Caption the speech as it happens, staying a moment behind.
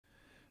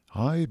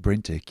Hi,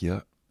 BrenTech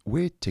here,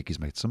 where tech is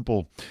made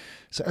simple.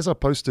 So as I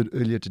posted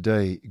earlier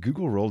today,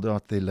 Google rolled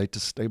out their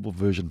latest stable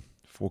version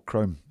for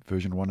Chrome,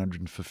 version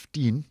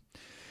 115.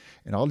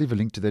 And I'll leave a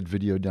link to that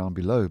video down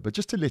below. But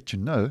just to let you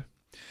know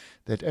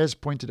that as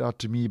pointed out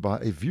to me by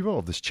a viewer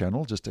of this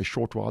channel just a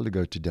short while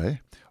ago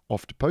today,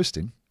 after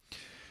posting,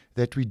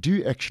 that we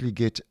do actually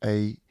get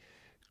a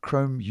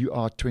Chrome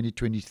UR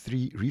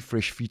 2023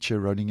 refresh feature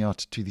rolling out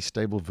to the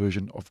stable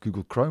version of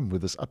Google Chrome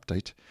with this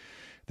update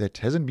that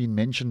hasn't been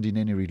mentioned in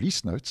any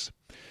release notes.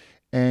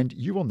 And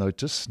you will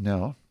notice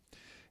now,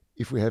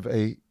 if we have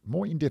a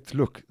more in-depth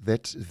look,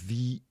 that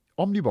the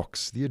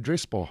Omnibox, the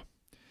address bar,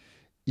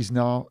 is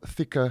now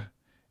thicker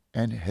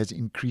and has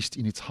increased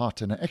in its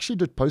height. And I actually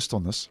did post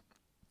on this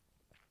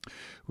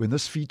when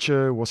this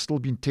feature was still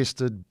being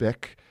tested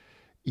back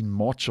in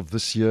March of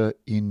this year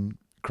in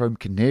Chrome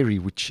Canary,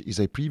 which is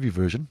a preview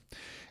version.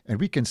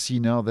 And we can see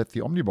now that the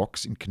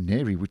Omnibox in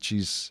Canary, which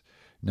is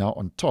now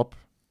on top,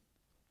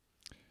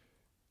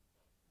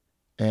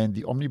 and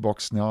the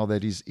Omnibox now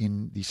that is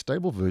in the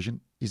stable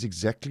version is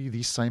exactly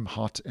the same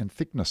height and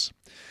thickness.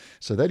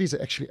 So that is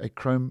actually a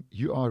Chrome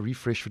UR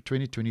refresh for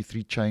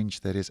 2023 change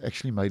that has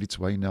actually made its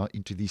way now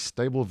into the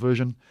stable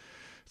version.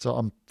 So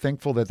I'm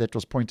thankful that that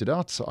was pointed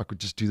out, so I could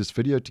just do this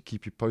video to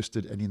keep you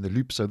posted and in the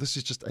loop. So this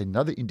is just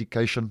another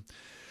indication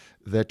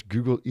that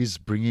Google is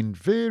bringing,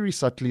 very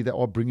subtly, they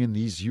are bringing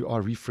these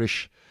UR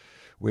refresh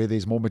where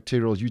there's more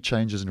material, hue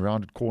changes and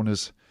rounded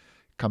corners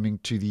coming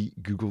to the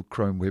Google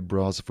Chrome web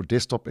browser for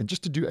desktop. And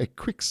just to do a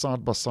quick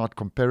side-by-side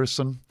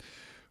comparison,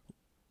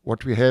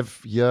 what we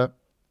have here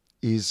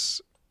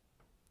is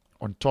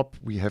on top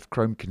we have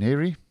Chrome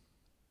Canary,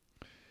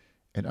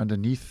 and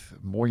underneath,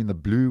 more in the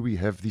blue, we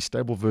have the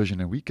stable version.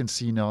 And we can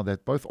see now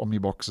that both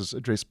Omnibox's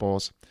address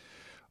bars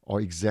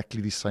are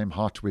exactly the same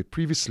height, where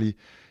previously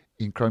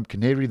in Chrome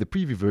Canary, the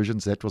preview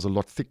versions, that was a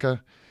lot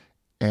thicker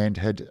and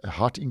had a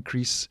height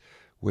increase,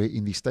 where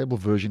in the stable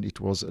version it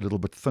was a little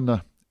bit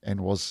thinner and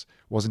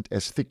wasn't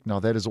as thick. Now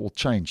that has all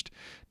changed.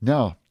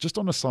 Now, just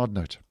on a side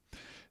note,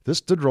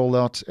 this did roll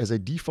out as a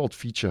default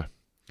feature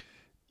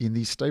in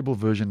the stable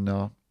version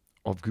now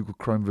of Google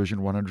Chrome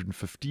version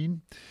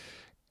 115.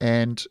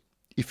 And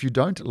if you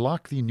don't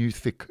like the new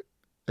thick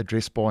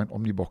address bar in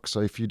Omnibox,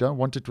 so if you don't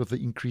want it with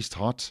the increased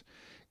height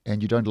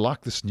and you don't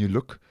like this new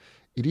look,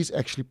 it is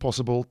actually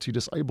possible to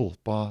disable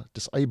by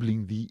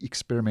disabling the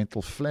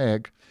experimental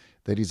flag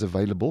that is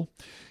available.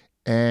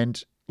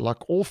 And like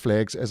all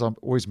flags, as I've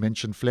always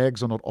mentioned,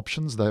 flags are not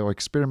options, they are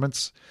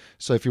experiments.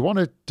 So if you want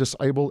to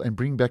disable and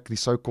bring back the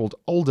so-called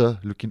older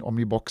looking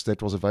Omnibox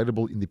that was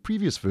available in the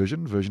previous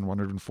version, version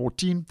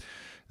 114,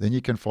 then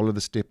you can follow the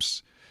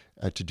steps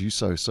to do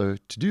so. So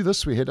to do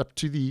this, we head up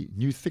to the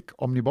new thick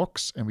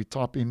Omnibox and we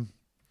type in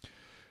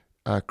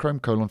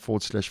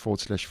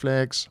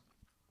Chrome://flags.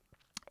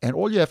 And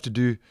all you have to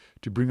do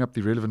to bring up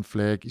the relevant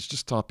flag is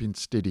just type in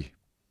steady.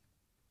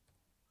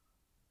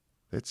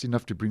 That's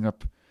enough to bring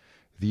up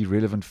the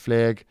relevant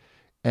flag,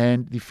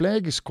 and the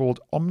flag is called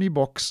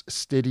Omnibox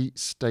Steady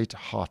State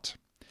Height.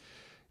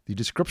 The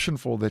description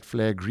for that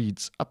flag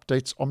reads,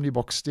 updates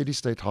Omnibox Steady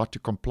State Height to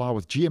comply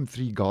with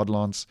GM3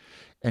 guidelines.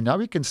 And now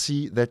we can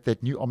see that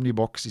that new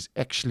Omnibox is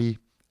actually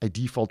a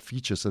default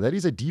feature. So that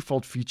is a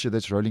default feature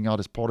that's rolling out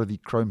as part of the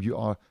Chrome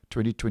UR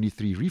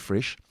 2023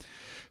 refresh.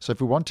 So if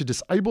we want to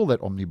disable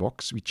that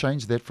Omnibox, we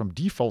change that from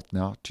default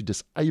now to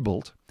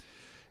disabled,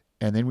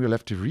 and then we'll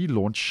have to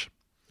relaunch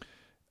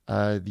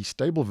the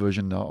stable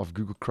version now of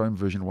Google Chrome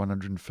version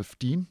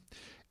 115.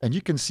 And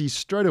you can see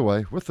straight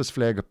away with this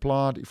flag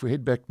applied, if we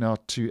head back now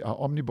to our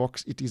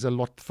Omnibox, it is a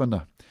lot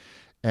thinner.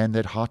 And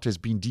that height has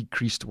been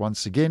decreased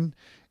once again.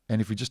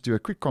 And if we just do a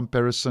quick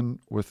comparison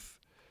with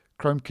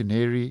Chrome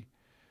Canary,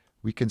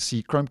 we can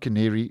see Chrome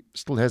Canary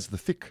still has the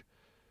thick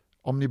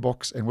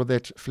Omnibox. And with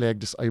that flag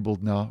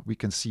disabled now, we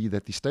can see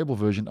that the stable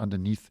version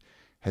underneath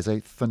has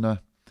a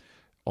thinner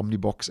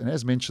Omnibox. And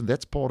as mentioned,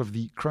 that's part of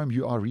the Chrome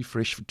UR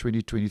refresh for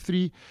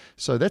 2023.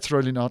 So that's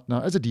rolling out now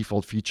as a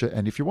default feature.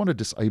 And if you want to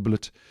disable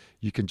it,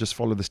 you can just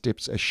follow the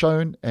steps as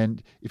shown.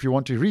 And if you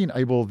want to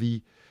re-enable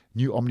the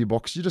new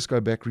Omnibox, you just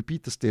go back,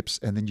 repeat the steps,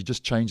 and then you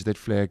just change that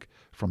flag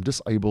from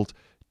disabled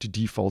to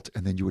default,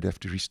 and then you would have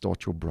to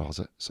restart your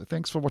browser. So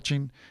thanks for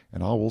watching,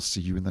 and I will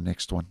see you in the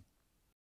next one.